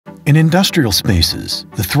In industrial spaces,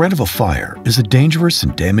 the threat of a fire is a dangerous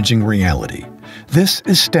and damaging reality. This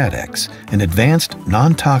is StatX, an advanced,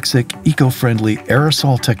 non-toxic, eco-friendly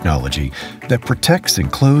aerosol technology that protects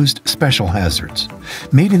enclosed special hazards.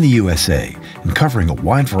 Made in the USA and covering a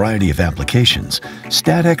wide variety of applications,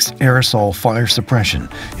 StatX Aerosol Fire Suppression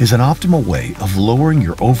is an optimal way of lowering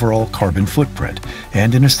your overall carbon footprint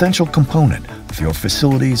and an essential component of your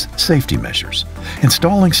facility's safety measures.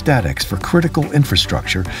 Installing StatX for critical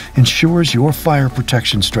infrastructure ensures your fire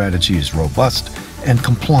protection strategy is robust and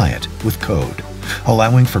compliant with code,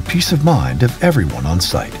 allowing for peace of mind of everyone on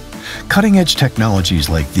site. Cutting-edge technologies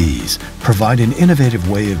like these provide an innovative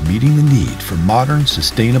way of meeting the need for modern,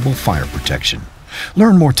 sustainable fire protection.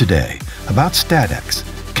 Learn more today about StatX,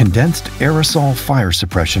 Condensed Aerosol Fire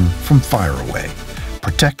Suppression from Fire Away,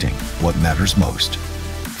 protecting what matters most.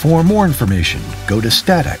 For more information, go to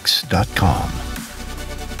StatX.com.